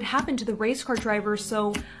something would happen to the race car driver,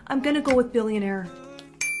 so I'm gonna go with billionaire.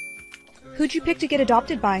 Who'd you pick to get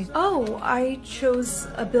adopted by? Oh, I chose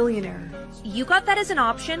a billionaire. You got that as an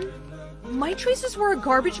option? My choices were a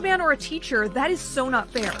garbage man or a teacher. That is so not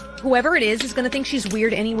fair. Whoever it is gonna think she's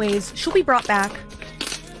weird anyways. She'll be brought back.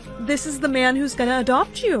 This is the man who's gonna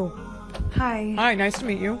adopt you. Hi. Hi, nice to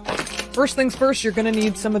meet you. First things first, you're gonna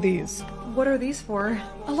need some of these. What are these for?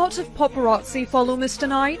 A lot of paparazzi follow Mr.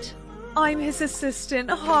 Knight. I'm his assistant.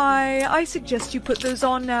 Hi. I suggest you put those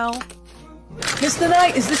on now. Mr.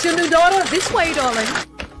 Knight, is this your new daughter? This way, darling.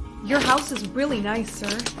 Your house is really nice,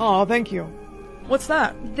 sir. Oh, thank you. What's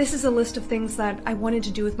that? This is a list of things that I wanted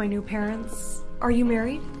to do with my new parents. Are you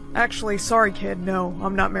married? Actually, sorry, kid. No,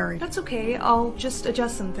 I'm not married. That's okay. I'll just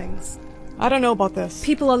adjust some things. I don't know about this.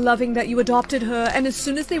 People are loving that you adopted her, and as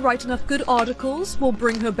soon as they write enough good articles, we'll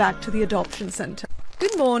bring her back to the adoption center.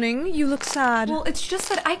 Good morning. You look sad. Well, it's just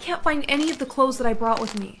that I can't find any of the clothes that I brought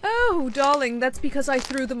with me. Oh, darling, that's because I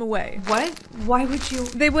threw them away. What? Why would you?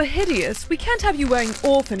 They were hideous. We can't have you wearing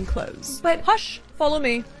orphan clothes. But hush, follow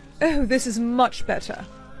me. Oh, this is much better.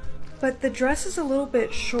 But the dress is a little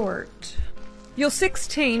bit short. You're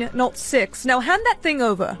 16, not 6. Now hand that thing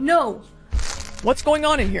over. No. What's going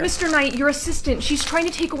on in here? Mr. Knight, your assistant. She's trying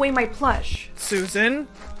to take away my plush. Susan?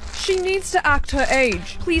 She needs to act her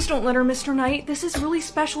age. Please don't let her, Mr. Knight. This is really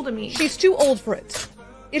special to me. She's too old for it.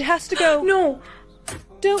 It has to go. No.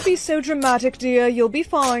 Don't be so dramatic, dear. You'll be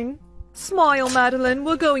fine. Smile, Madeline.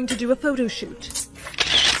 We're going to do a photo shoot.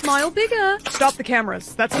 Smile bigger. Stop the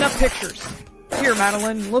cameras. That's enough pictures. Here,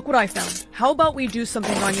 Madeline, look what I found. How about we do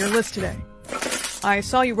something on your list today? I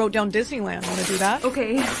saw you wrote down Disneyland. Want to do that?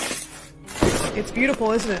 Okay. It's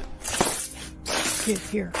beautiful, isn't it?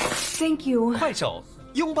 Here. Thank you.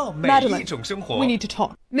 Madeline, we need to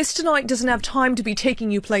talk. Mr. Knight doesn't have time to be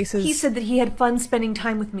taking you places. He said that he had fun spending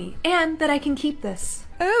time with me, and that I can keep this.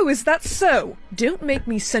 Oh, is that so? Don't make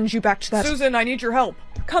me send you back to that— Susan, I need your help.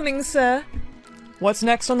 Coming, sir. What's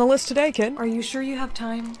next on the list today, kid? Are you sure you have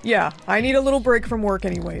time? Yeah, I need a little break from work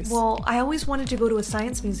anyways. Well, I always wanted to go to a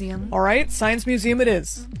science museum. Alright, science museum it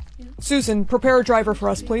is. Susan, prepare a driver for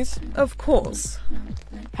us, please. Of course.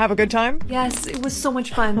 Have a good time? Yes, it was so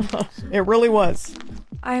much fun. It really was.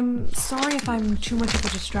 I'm sorry if I'm too much of a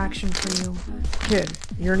distraction for you. Kid,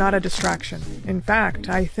 you're not a distraction. In fact,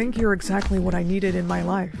 I think you're exactly what I needed in my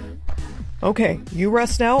life. Okay, you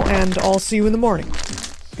rest now, and I'll see you in the morning.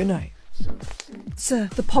 Good night. Sir,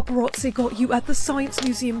 the paparazzi got you at the Science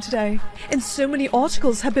Museum today, and so many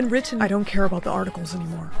articles have been written. I don't care about the articles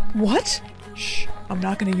anymore. What? Shh, I'm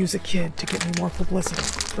not gonna use a kid to get me more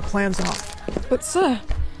publicity. The plan's off. But sir,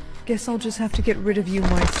 guess I'll just have to get rid of you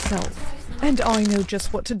myself. And I know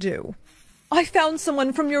just what to do. I found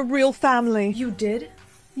someone from your real family. You did?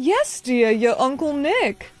 Yes, dear, your Uncle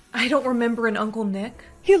Nick. I don't remember an Uncle Nick.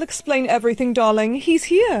 He'll explain everything, darling. He's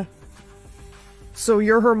here. So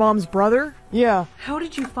you're her mom's brother? Yeah. How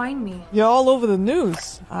did you find me? You're all over the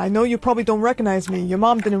news. I know you probably don't recognize me. Your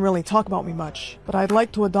mom didn't really talk about me much. But I'd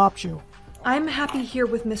like to adopt you. I'm happy here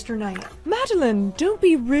with Mr. Knight. Madeline, don't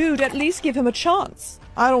be rude. At least give him a chance.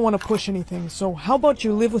 I don't want to push anything, so how about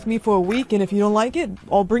you live with me for a week, and if you don't like it,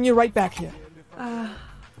 I'll bring you right back here.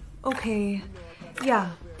 Okay. Yeah,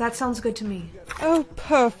 that sounds good to me. Oh,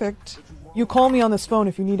 perfect. You call me on this phone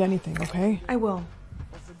if you need anything, okay? I will.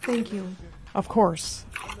 Thank you. Of course.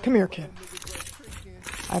 Come here, kid.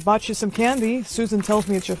 I bought you some candy. Susan tells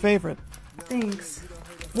me it's your favorite. Thanks.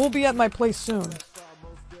 We'll be at my place soon.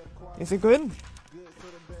 Is it good?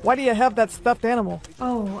 Why do you have that stuffed animal?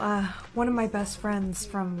 Oh, one of my best friends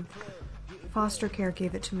from foster care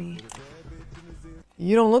gave it to me.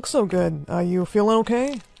 You don't look so good. Are you feeling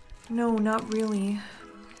okay? No, not really.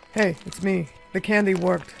 Hey, it's me. The candy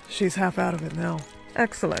worked. She's half out of it now.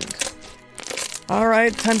 Excellent.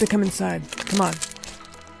 Alright, time to come inside. Come on.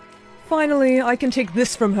 Finally, I can take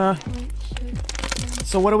this from her.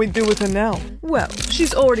 So what do we do with her now? Well,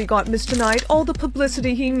 she's already got Mr. Knight all the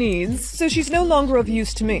publicity he needs, so she's no longer of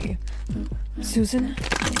use to me. Susan?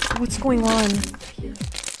 What's going on?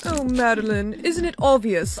 Oh, Madeline, isn't it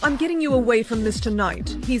obvious? I'm getting you away from Mr.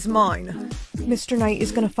 Knight. He's mine. Mr. Knight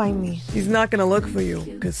is gonna find me. He's not gonna look for you,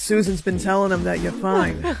 because Susan's been telling him that you're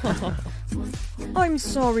fine. I'm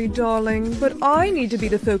sorry, darling, but I need to be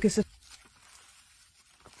the focus of...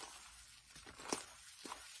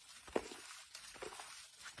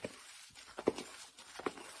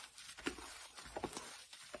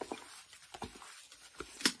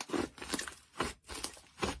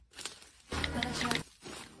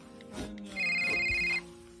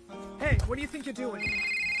 Hey, what do you think you're doing?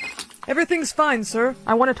 Everything's fine, sir.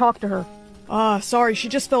 I want to talk to her. Ah, sorry, she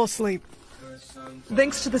just fell asleep.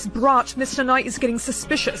 Thanks to this brat, Mr. Knight is getting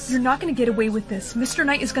suspicious. You're not gonna get away with this. Mr.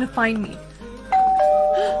 Knight is gonna find me.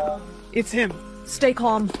 It's him. Stay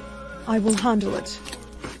calm. I will handle it.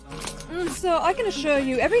 Sir, I can assure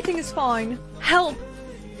you, everything is fine. Help!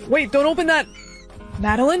 Wait, don't open that!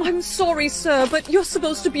 Madeline? I'm sorry, sir, but you're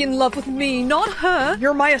supposed to be in love with me, not her.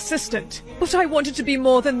 You're my assistant. But I wanted to be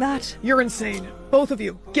more than that. You're insane. Both of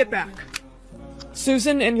you, get back.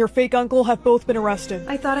 Susan and your fake uncle have both been arrested.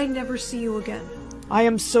 I thought I'd never see you again. I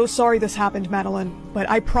am so sorry this happened, Madeline, but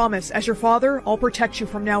I promise, as your father, I'll protect you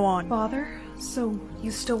from now on. Father? So,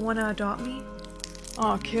 you still want to adopt me?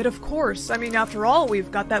 Aw, kid, of course. I mean, after all, we've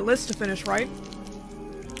got that list to finish, right?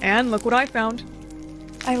 And look what I found.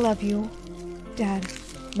 I love you, Dad.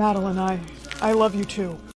 Madeline, I love you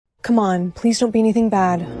too. Come on, please don't be anything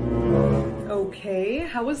bad. Okay,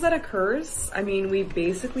 how is that a curse? I mean, we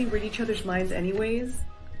basically read each other's minds anyways.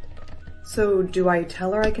 So, do I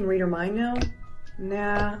tell her I can read her mind now?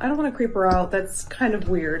 Nah, I don't want to creep her out. That's kind of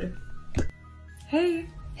weird. Hey.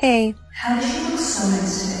 Hey. How does she look so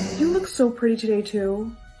nice today? You look so pretty today,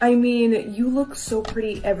 too. I mean, you look so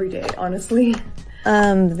pretty every day, honestly.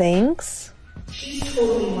 Thanks? She's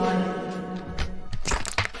totally lying.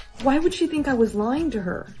 Why would she think I was lying to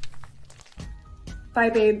her?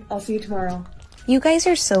 Bye, babe. I'll see you tomorrow. You guys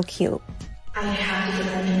are so cute. I have to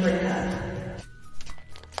get them to break up.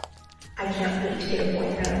 I can't wait to get a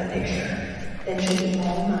boyfriend out of the picture. Then she'll be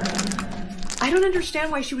all mine. I don't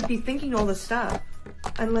understand why she would be thinking all this stuff.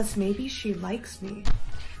 Unless maybe she likes me.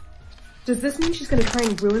 Does this mean she's gonna try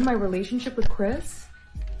and ruin my relationship with Chris?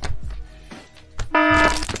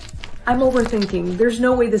 I'm overthinking. There's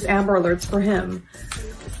no way this Amber Alert's for him.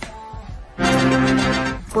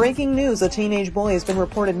 Breaking news, a teenage boy has been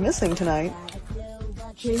reported missing tonight.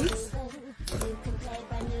 Jace?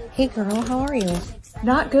 Hey girl, how are you?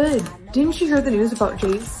 Not good. Didn't you hear the news about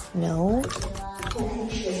Jace? No.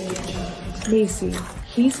 Macy,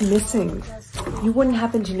 he's missing. You wouldn't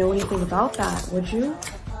happen to know anything about that, would you?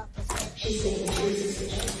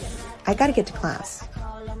 I gotta get to class.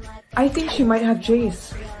 I think she might have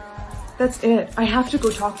Jace. That's it. I have to go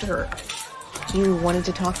talk to her. You wanted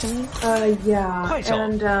to talk to me? Yeah.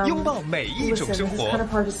 And, listen, this is kind of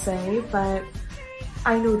hard to say, but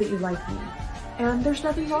I know that you like me. And there's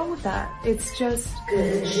nothing wrong with that. It's just...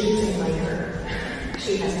 Good, she doesn't like her.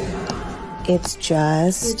 She hasn't. It's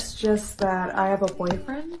just... It's just that I have a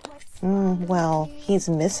boyfriend? Well, he's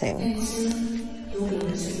missing. And soon, you'll be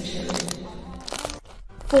missing too.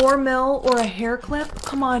 4 mil or a hair clip?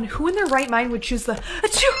 Come on, who in their right mind would choose the...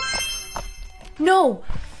 Achoo! No!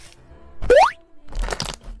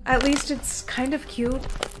 At least it's kind of cute.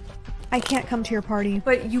 I can't come to your party.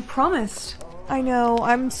 But you promised. I know,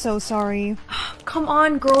 I'm so sorry. Come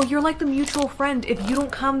on, girl, you're like the mutual friend. If you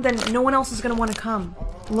don't come, then no one else is gonna want to come.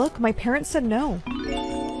 Look, my parents said no.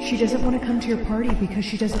 She doesn't want to come to your party because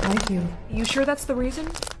she doesn't like you. You sure that's the reason?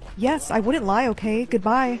 Yes, I wouldn't lie, okay?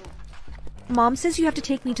 Goodbye. Mom says you have to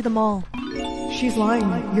take me to the mall. She's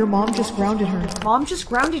lying. Your mom just grounded her. Mom just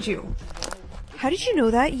grounded you. How did you know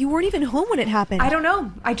that? You weren't even home when it happened. I don't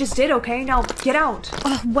know. I just did, okay? Now, get out.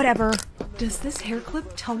 Whatever. Does this hair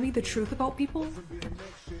clip tell me the truth about people?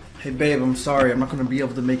 Hey babe, I'm sorry. I'm not going to be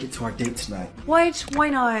able to make it to our date tonight. What? Why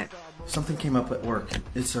not? Something came up at work.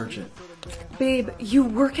 It's urgent. Babe, you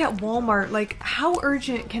work at Walmart. Like, how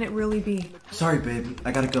urgent can it really be? Sorry babe,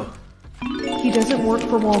 I gotta go. He doesn't work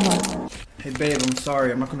for Walmart. Hey babe, I'm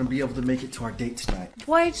sorry. I'm not going to be able to make it to our date tonight.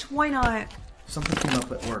 What? Why not? Something came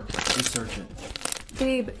up at work. It's urgent.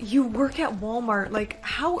 Babe, you work at Walmart. Like,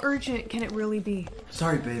 how urgent can it really be?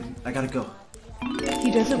 Sorry babe, I gotta go. He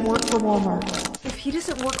doesn't work for Walmart. If he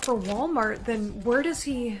doesn't work for Walmart, then where does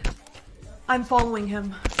he... I'm following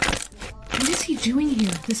him. What is he doing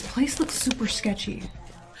here? This place looks super sketchy.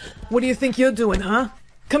 What do you think you're doing, huh?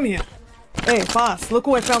 Come here. Hey, boss, look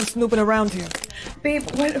who I found snooping around here. Babe,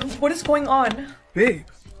 what is going on? Babe,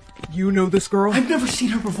 you know this girl? I've never seen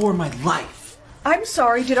her before in my life. I'm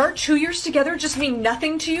sorry, did our 2 years together just mean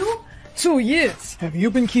nothing to you? 2 years? Have you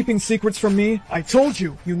been keeping secrets from me? I told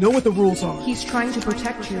you, you know what the rules are. He's trying to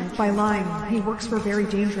protect you by lying. He works for very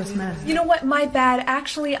dangerous men. You know what, my bad.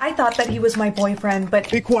 Actually, I thought that he was my boyfriend, but...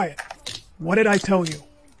 Be quiet. What did I tell you?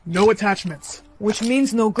 No attachments. Which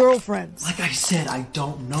means no girlfriends. Like I said, I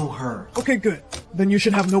don't know her. Okay, good. Then you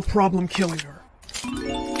should have no problem killing her.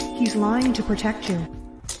 He's lying to protect you.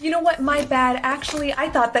 You know what, my bad. Actually, I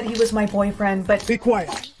thought that he was my boyfriend, but... Be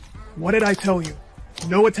quiet. What did I tell you?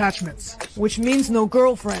 No attachments. Which means no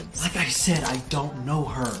girlfriends. Like I said, I don't know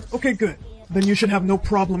her. Okay, good. Then you should have no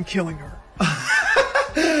problem killing her.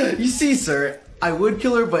 You see, sir, I would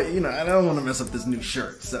kill her, but, I don't want to mess up this new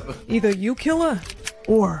shirt, so... Either you kill her,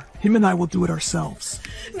 or him and I will do it ourselves.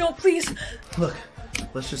 No, please. Look,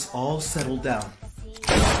 let's just all settle down.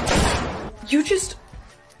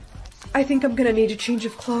 I think I'm gonna need a change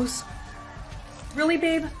of clothes. Really,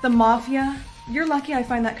 babe? The mafia? You're lucky I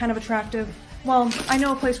find that kind of attractive. Well, I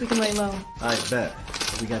know a place we can lay low. I bet.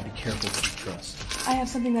 We gotta be careful who we trust. I have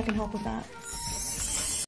something that can help with that.